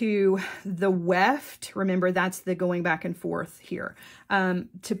comes to the weft, remember that's the going back and forth here,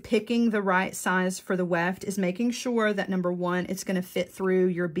 to picking the right size for the weft is making sure that, number one, it's going to fit through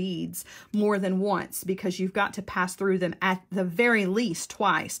your beads more than once, because you've got to pass through them at the very least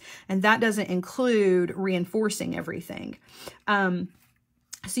twice. And that doesn't include reinforcing everything.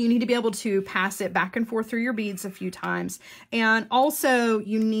 So you need to be able to pass it back and forth through your beads a few times. And also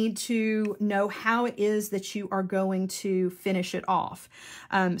you need to know how it is that you are going to finish it off.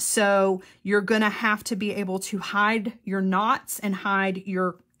 So you're going to have to be able to hide your knots and hide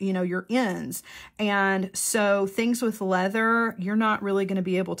your, you know, your ends. And so things with leather, you're not really going to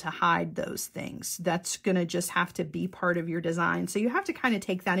be able to hide those things. That's going to just have to be part of your design. So you have to kind of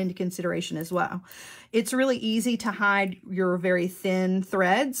take that into consideration as well. It's really easy to hide your very thin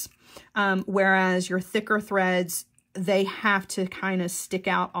threads, whereas your thicker threads, they have to kind of stick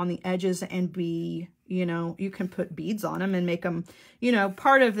out on the edges and be, you know, you can put beads on them and make them, you know,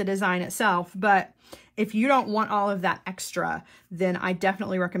 part of the design itself. But if you don't want all of that extra, then I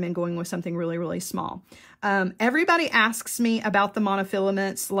definitely recommend going with something really, really small. Everybody asks me about the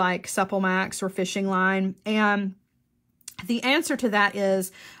monofilaments like Supple Max or Fishing Line, and the answer to that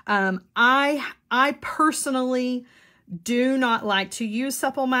is I personally do not like to use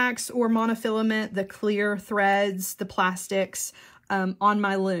Supple Max or monofilament, the clear threads, the plastics, on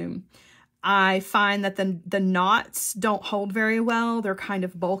my loom. I find that the knots don't hold very well. They're kind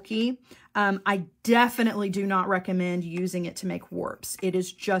of bulky. I definitely do not recommend using it to make warps. It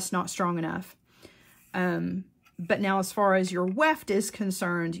is just not strong enough. But now as far as your weft is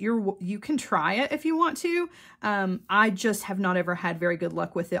concerned, you can try it if you want to. I just have not ever had very good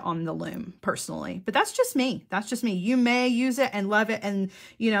luck with it on the loom personally, but that's just me. That's just me. You may use it and love it, and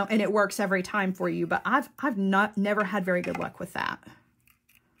you know, and it works every time for you, but I've never had very good luck with that.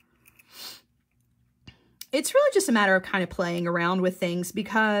 It's really just a matter of kind of playing around with things,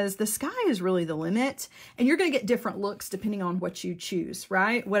 because the sky is really the limit, and you're going to get different looks depending on what you choose,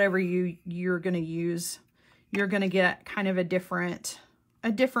 right? Whatever you're going to use, you're going to get kind of a different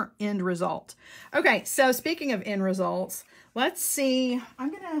end result. Okay, so speaking of end results, let's see.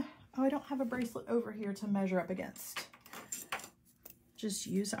 Oh, I don't have a bracelet over here to measure up against. Just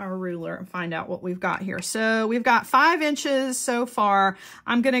use our ruler and find out what we've got here. So we've got 5 inches so far.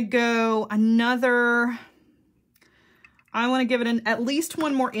 I'm going to go another, I want to give it at least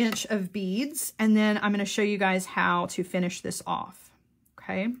 1 more inch of beads. And then I'm going to show you guys how to finish this off.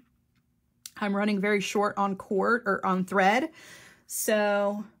 Okay. I'm running very short on cord or on thread.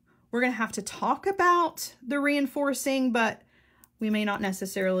 So we're going to have to talk about the reinforcing, but we may not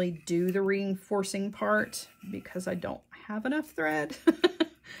necessarily do the reinforcing part because I don't have enough thread.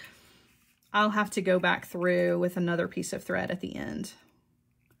 I'll have to go back through with another piece of thread at the end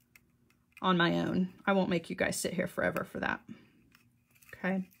on my own. I won't make you guys sit here forever for that.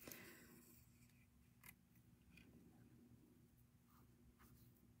 Okay.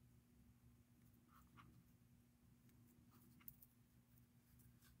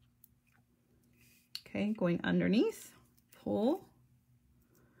 Okay, going underneath, pull,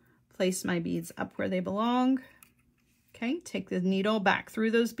 place my beads up where they belong. Okay, take the needle back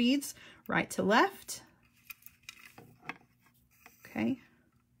through those beads, right to left. Okay,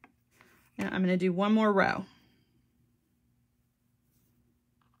 and I'm going to do 1 more row.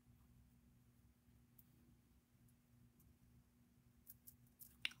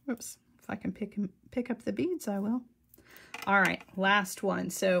 Oops, if I can pick up the beads, I will. All right, last one.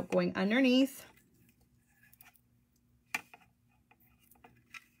 So going underneath.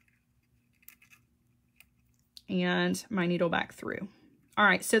 And my needle back through. All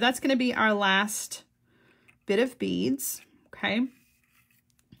right, so that's going to be our last bit of beads, okay?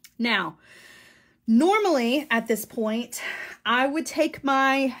 Now, normally at this point, I would take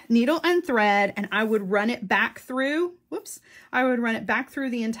my needle and thread and I would run it back through, I would run it back through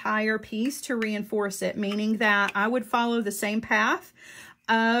the entire piece to reinforce it, meaning that I would follow the same path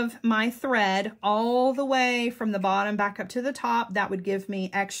of my thread all the way from the bottom back up to the top. That would give me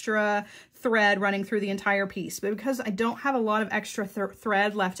extra thread running through the entire piece. But because I don't have a lot of extra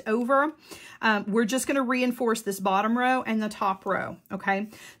thread left over, we're just going to reinforce this bottom row and the top row. Okay.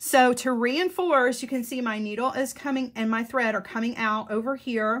 So to reinforce, you can see my needle is coming and my thread are coming out over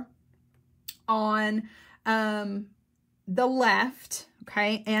here on the left.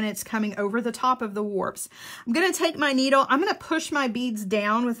 Okay, and it's coming over the top of the warps. I'm going to take my needle, I'm going to push my beads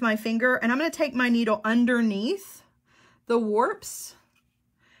down with my finger, and I'm going to take my needle underneath the warps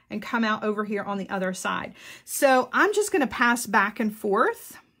and come out over here on the other side. So I'm just going to pass back and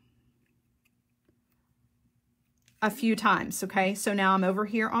forth a few times, okay? So now I'm over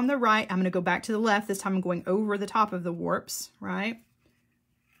here on the right. I'm going to go back to the left. This time I'm going over the top of the warps, right?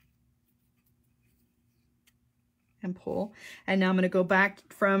 And pull. And now I'm going to go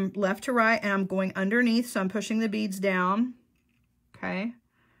back from left to right and I'm going underneath. So I'm pushing the beads down. Okay.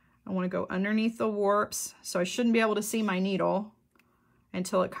 I want to go underneath the warps. So I shouldn't be able to see my needle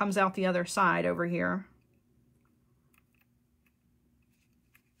until it comes out the other side over here.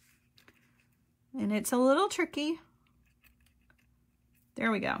 And it's a little tricky.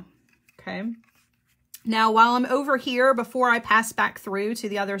 There we go. Okay. Now, while I'm over here, before I pass back through to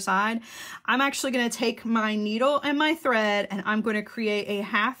the other side, I'm actually going to take my needle and my thread and I'm going to create a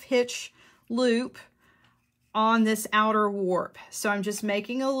half hitch loop on this outer warp. So I'm just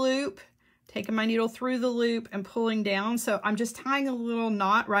making a loop, taking my needle through the loop and pulling down. So I'm just tying a little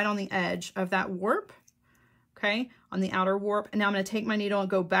knot right on the edge of that warp, okay, on the outer warp. And now I'm going to take my needle and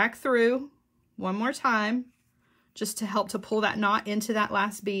go back through 1 more time just to help to pull that knot into that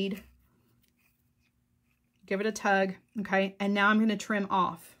last bead. Give it a tug, okay? And now I'm going to trim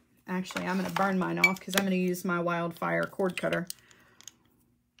off. Actually, I'm going to burn mine off because I'm going to use my Wildfire cord cutter.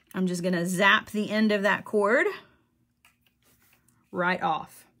 I'm just going to zap the end of that cord right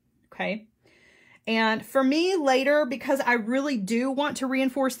off, okay? And for me later, because I really do want to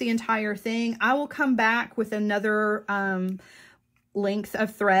reinforce the entire thing, I will come back with another length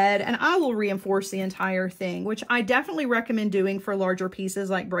of thread and I will reinforce the entire thing, which I definitely recommend doing for larger pieces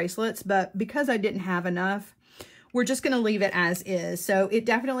like bracelets. But because I didn't have enough, we're just going to leave it as is. So it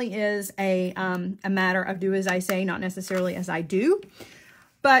definitely is a matter of do as I say, not necessarily as I do.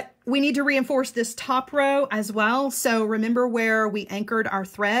 But we need to reinforce this top row as well. So remember where we anchored our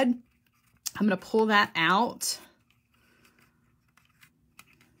thread. I'm going to pull that out.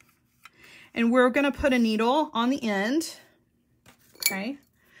 And we're going to put a needle on the end. Okay.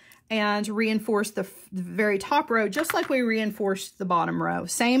 And reinforce the very top row, just like we reinforced the bottom row.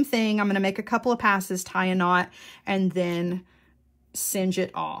 Same thing. I'm going to make a couple of passes, tie a knot, and then singe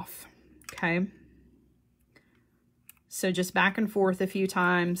it off. Okay. So just back and forth a few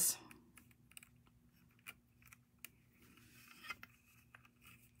times.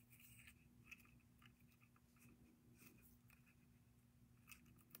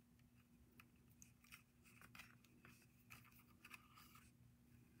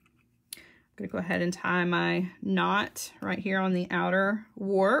 going to go ahead and tie my knot right here on the outer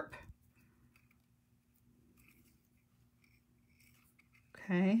warp.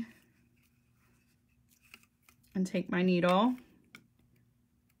 Okay. And take my needle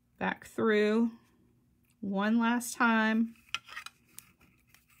back through one last time.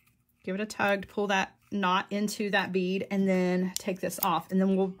 Give it a tug to pull that knot into that bead, and then take this off. And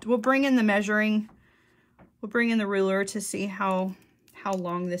then we'll bring in the measuring, we'll bring in the ruler to see how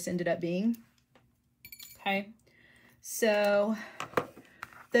long this ended up being. Okay, so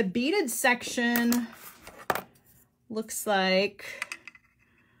the beaded section looks like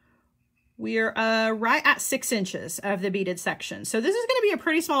we're right at 6 inches of the beaded section. So this is going to be a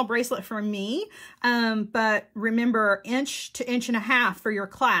pretty small bracelet for me, but remember, 1 to 1.5 inches for your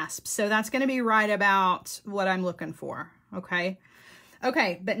clasp. So that's going to be right about what I'm looking for. Okay.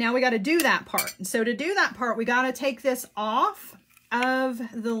 Okay, but now we got to do that part. So to do that part, we got to take this off of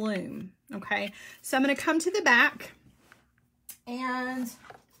the loom. Okay, so I'm going to come to the back and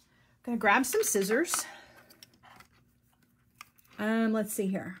I'm going to grab some scissors. Let's see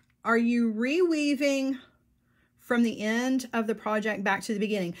here. Are you reweaving from the end of the project back to the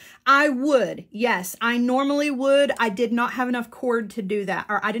beginning? I would, yes, I normally would. I did not have enough cord to do that,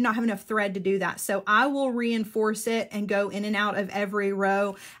 or I did not have enough thread to do that. So I will reinforce it and go in and out of every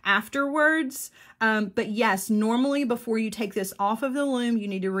row afterwards. But yes, normally before you take this off of the loom, you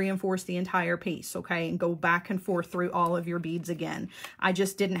need to reinforce the entire piece, okay? And go back and forth through all of your beads again. I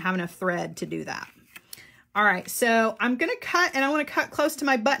just didn't have enough thread to do that. All right, so I'm gonna cut, and I wanna cut close to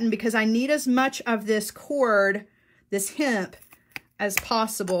my button because I need as much of this cord, this hemp, as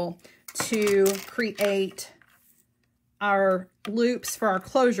possible to create our loops for our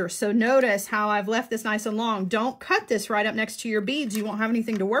closure. So notice how I've left this nice and long. Don't cut this right up next to your beads. You won't have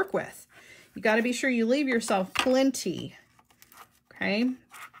anything to work with. You gotta be sure you leave yourself plenty, okay?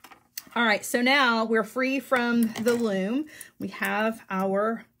 All right, so now we're free from the loom. We have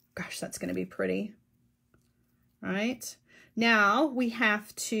our, gosh, that's gonna be pretty. All right, now we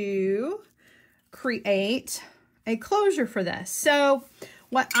have to create a closure for this. So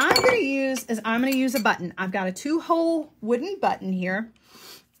what I'm going to use is I'm going to use a button. I've got a 2-hole wooden button here.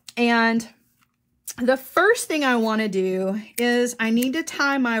 And the first thing I want to do is I need to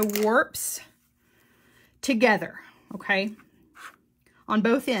tie my warps together, okay, on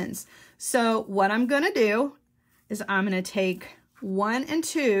both ends. So what I'm going to do is I'm going to take 1 and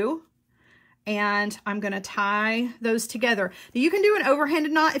 2, and I'm going to tie those together. You can do an overhanded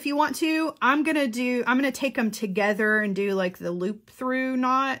knot if you want to. I'm going to take them together and do like the loop through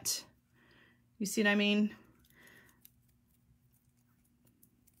knot. You see what I mean?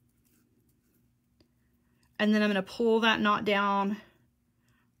 And then I'm going to pull that knot down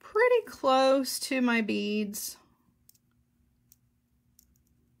pretty close to my beads.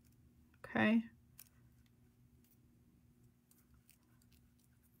 Okay.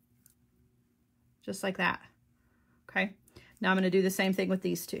 Just like that. Okay. Now I'm going to do the same thing with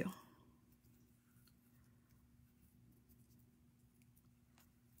these two.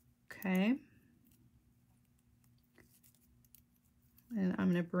 Okay. And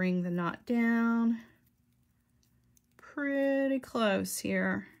I'm going to bring the knot down pretty close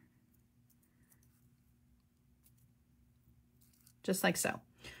here. Just like so.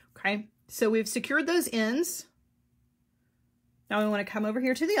 Okay. So we've secured those ends. Now we want to come over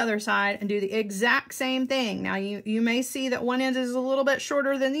here to the other side and do the exact same thing. Now you may see that one end is a little bit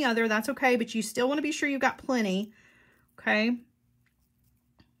shorter than the other. That's okay, but you still want to be sure you've got plenty. Okay.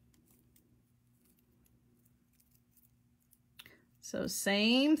 So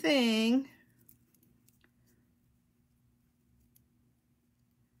same thing.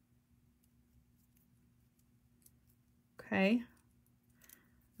 Okay.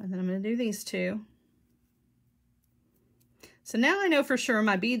 And then I'm going to do these two. So now I know for sure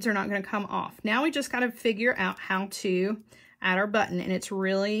my beads are not going to come off. Now we just got to figure out how to add our button, and it's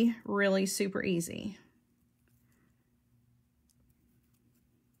really, really super easy.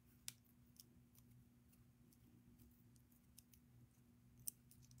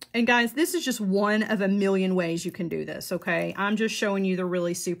 And guys, this is just one of a million ways you can do this, okay? I'm just showing you the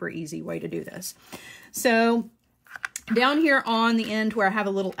really super easy way to do this. So down here on the end where I have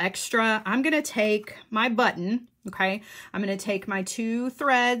a little extra, I'm going to take my button, okay? I'm going to take my 2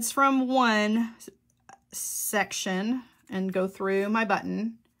 threads from one section and go through my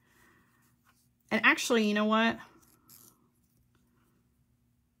button. And actually, you know what? I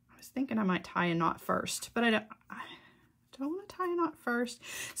was thinking I might tie a knot first, but I don't want to tie a knot first.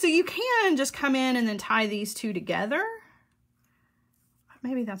 So you can just come in and then tie these two together.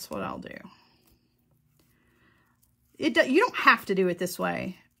 Maybe that's what I'll do. You don't have to do it this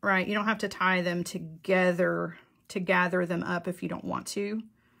way. right? You don't have to tie them together to gather them up if you don't want to.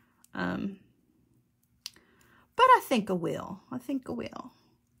 But I think I will. I think I will.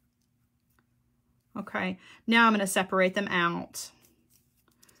 Okay, now I'm going to separate them out.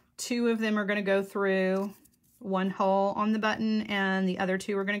 2 of them are going to go through one hole on the button, and the other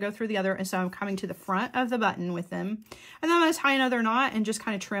 2 are going to go through the other. And so I'm coming to the front of the button with them. And then I'm going to tie another knot and just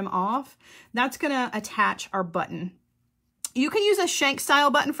kind of trim off. That's going to attach our button. You can use a shank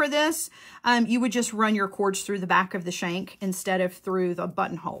style button for this. You would just run your cords through the back of the shank instead of through the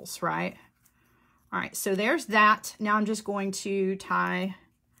buttonholes, right? All right, so there's that. Now I'm just going to tie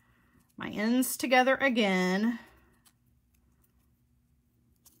my ends together again.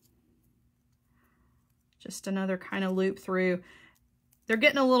 Just another kind of loop through. They're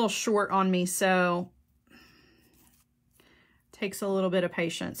getting a little short on me, so it takes a little bit of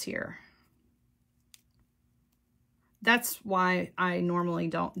patience here. That's why I normally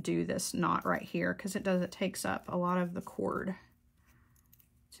don't do this knot right here, because it takes up a lot of the cord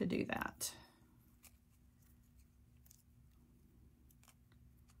to do that.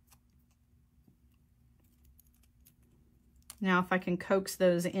 Now if I can coax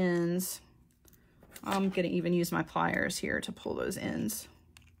those ends, I'm going to even use my pliers here to pull those ends.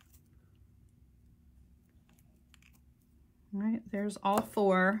 All right, there's all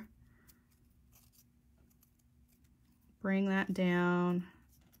 4. Bring that down.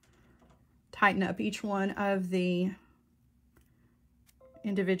 Tighten up each one of the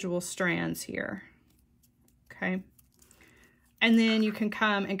individual strands here. Okay. And then you can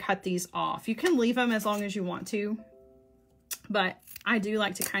come and cut these off. You can leave them as long as you want to, but I do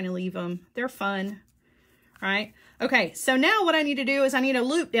like to kind of leave them. They're fun, right? Okay, so now what I need to do is I need a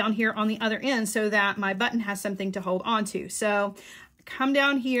loop down here on the other end so that my button has something to hold on to. So come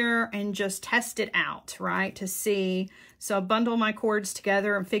down here and just test it out, right, to see. So I'll bundle my cords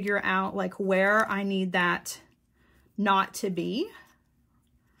together and figure out like where I need that knot to be.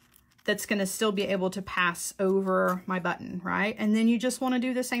 That's going to still be able to pass over my button, right? And then you just want to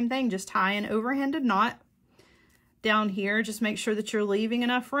do the same thing. Just tie an overhanded knot down here. Just make sure that you're leaving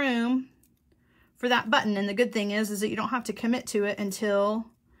enough room for that button. And the good thing is that you don't have to commit to it until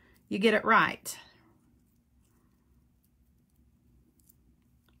you get it right.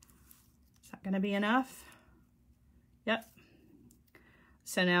 Is that going to be enough? Yep.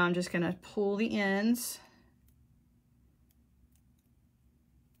 So now I'm just going to pull the ends.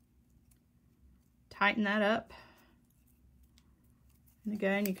 Tighten that up. And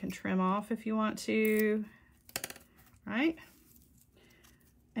again, you can trim off if you want to, right?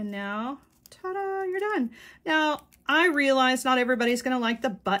 And now, ta-da, you're done. Now, I realize not everybody's gonna like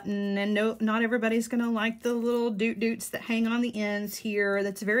the button, and not everybody's gonna like the little doot-doots that hang on the ends here.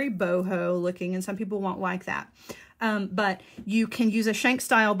 That's very boho looking, and some people won't like that. But you can use a shank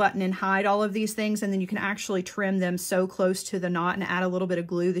style button and hide all of these things, and then you can actually trim them so close to the knot and add a little bit of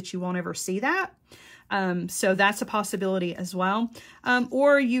glue that you won't ever see that. So that's a possibility as well.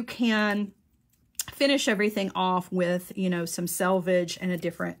 Or you can finish everything off with, you know, some selvage and a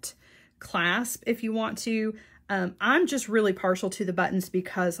different clasp if you want to. I'm just really partial to the buttons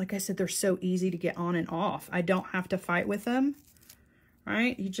because, like I said, they're so easy to get on and off. I don't have to fight with them,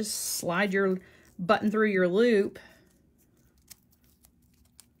 right? You just slide your button through your loop.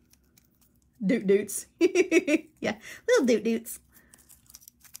 Doot-doots. Yeah, little doot-doots.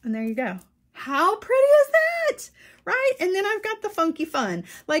 And there you go. How pretty is that? Right? And then I've got the funky fun.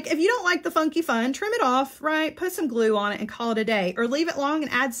 Like, if you don't like the funky fun, trim it off, right? Put some glue on it and call it a day. Or leave it long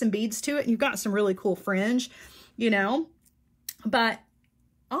and add some beads to it, and you've got some really cool fringe, you know? But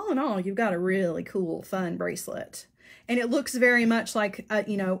all in all, you've got a really cool, fun bracelet. And it looks very much like,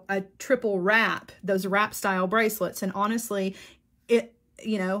 you know, a triple wrap, those wrap style bracelets. And honestly,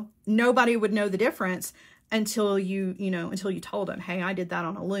 you know, nobody would know the difference until you told them, hey, I did that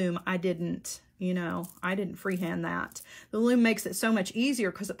on a loom. I didn't, you know, I didn't freehand that. The loom makes it so much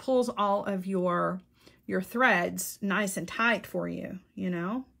easier because it pulls all of your threads nice and tight for you, you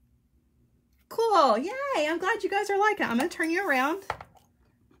know? Cool, yay, I'm glad you guys are liking it. I'm gonna turn you around.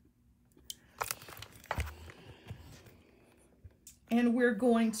 And we're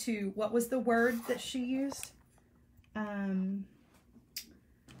going to, what was the word that she used?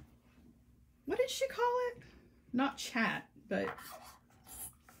 What did she call it? Not chat, but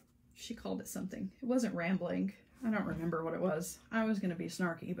she called it something. It wasn't rambling. I don't remember what it was. I was going to be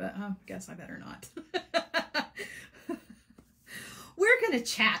snarky, but I guess I better not. We're going to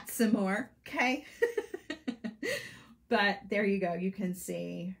chat some more, okay? But there you go. You can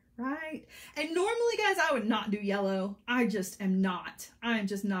see, right? And normally, guys, I would not do yellow. I just am not. I'm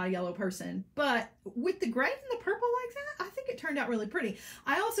just not a yellow person. But with the gray and the purple like that, I think it turned turned out really pretty.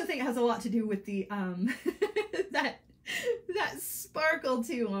 I also think it has a lot to do with the, that sparkle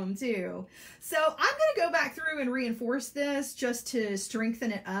to them too. So I'm going to go back through and reinforce this just to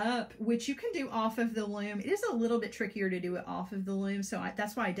strengthen it up, which you can do off of the loom. It is a little bit trickier to do it off of the loom. So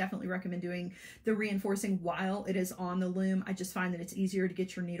that's why I definitely recommend doing the reinforcing while it is on the loom. I just find that it's easier to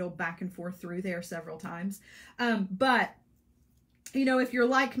get your needle back and forth through there several times. But you know, if you're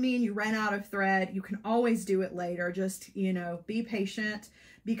like me and you ran out of thread, you can always do it later. Just, you know, be patient,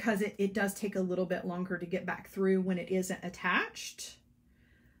 because it does take a little bit longer to get back through when it isn't attached.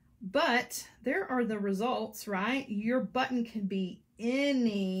 But there are the results, right? Your button can be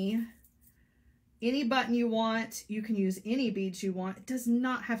any button you want. You can use any beads you want. It does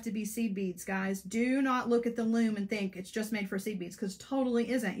not have to be seed beads, guys. Do not look at the loom and think it's just made for seed beads, because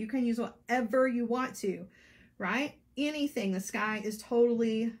totally isn't. You can use whatever you want to, right? Anything. The sky is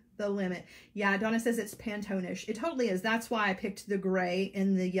totally the limit. Yeah, Donna says it's Pantone-ish. It totally is. That's why I picked the gray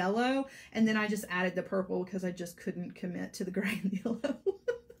and the yellow, and then I just added the purple because I just couldn't commit to the gray and the yellow.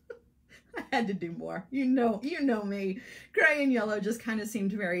 I had to do more. You know me. Gray and yellow just kind of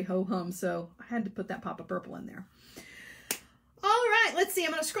seemed very ho-hum, so I had to put that pop of purple in there. All right, let's see.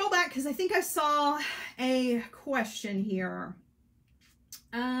 I'm going to scroll back because I think I saw a question here.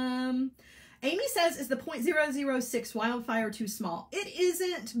 Amy says, is the 0.006 Wildfire too small? It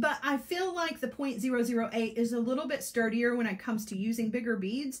isn't, but I feel like the 0.008 is a little bit sturdier when it comes to using bigger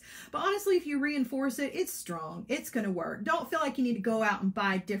beads. But honestly, if you reinforce it, it's strong. It's going to work. Don't feel like you need to go out and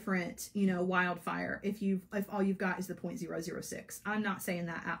buy different, you know, Wildfire if all you've got is the 0.006. I'm not saying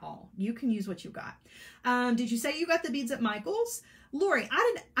that at all. You can use what you got. Did you say you got the beads at Michael's? Lori,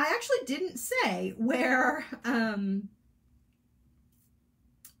 I actually didn't say where,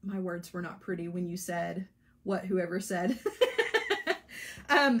 my words were not pretty when you said what whoever said.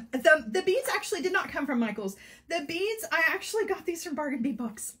 The beads actually did not come from Michael's. The beads, I actually got these from Bargain Bead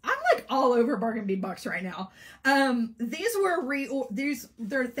Box. I'm like all over Bargain Bead Box right now. These were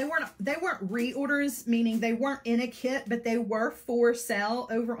they weren't reorders, meaning they weren't in a kit, but they were for sale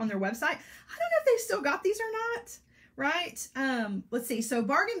over on their website. I don't know if they still got these or not. Right? Let's see. So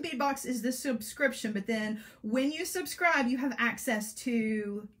Bargain Bead Box is the subscription, but then when you subscribe, you have access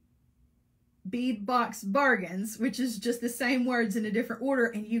to Bead Box Bargains, which is just the same words in a different order,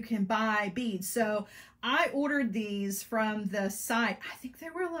 and you can buy beads. So I ordered these from the site. I think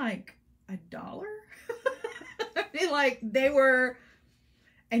they were like $1. I mean, like they were.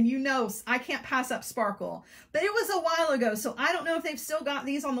 And you know, I can't pass up sparkle, but it was a while ago. So I don't know if they've still got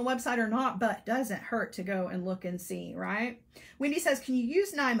these on the website or not, but it doesn't hurt to go and look and see, right? Wendy says, can you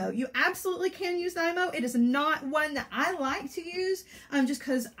use Nymo? You absolutely can use Nymo. It is not one that I like to use, just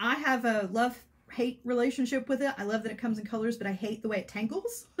because I have a love-hate relationship with it. I love that it comes in colors, but I hate the way it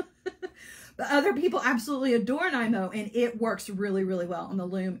tangles. But other people absolutely adore Nymo, and it works really, really well on the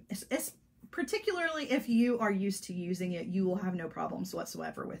loom. It's particularly if you are used to using it, you will have no problems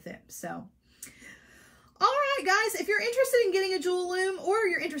whatsoever with it. So, all right, guys, if you're interested in getting a Jewel Loom, or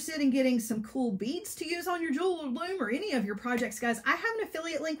you're interested in getting some cool beads to use on your Jewel Loom or any of your projects, guys, I have an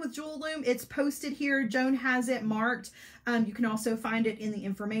affiliate link with Jewel Loom. It's posted here. Joan has it marked. You can also find it in the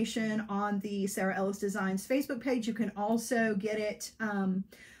information on the Sara Ellis Designs Facebook page. You can also get it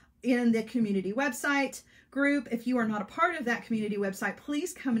in the community website group. If you are not a part of that community website,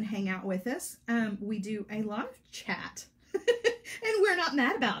 please come and hang out with us. We do a lot of chat and we're not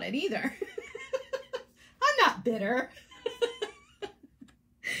mad about it either. I'm not bitter.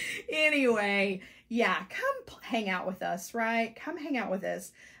 Anyway, yeah, come hang out with us, right? Come hang out with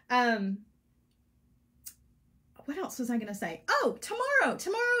us. What else was I going to say? Oh, tomorrow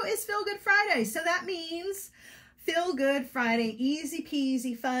is Feel Good Friday. So that means Feel Good Friday, easy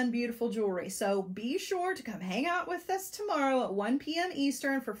peasy, fun, beautiful jewelry. So be sure to come hang out with us tomorrow at 1 p.m.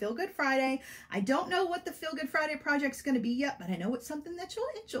 Eastern for Feel Good Friday. I don't know what the Feel Good Friday project's going to be yet, but I know it's something that you'll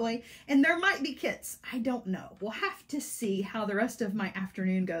enjoy. And there might be kits. I don't know. We'll have to see how the rest of my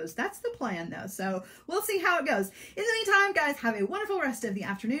afternoon goes. That's the plan, though. So we'll see how it goes. In the meantime, guys, have a wonderful rest of the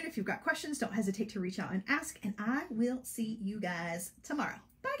afternoon. If you've got questions, don't hesitate to reach out and ask. And I will see you guys tomorrow.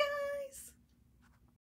 Bye.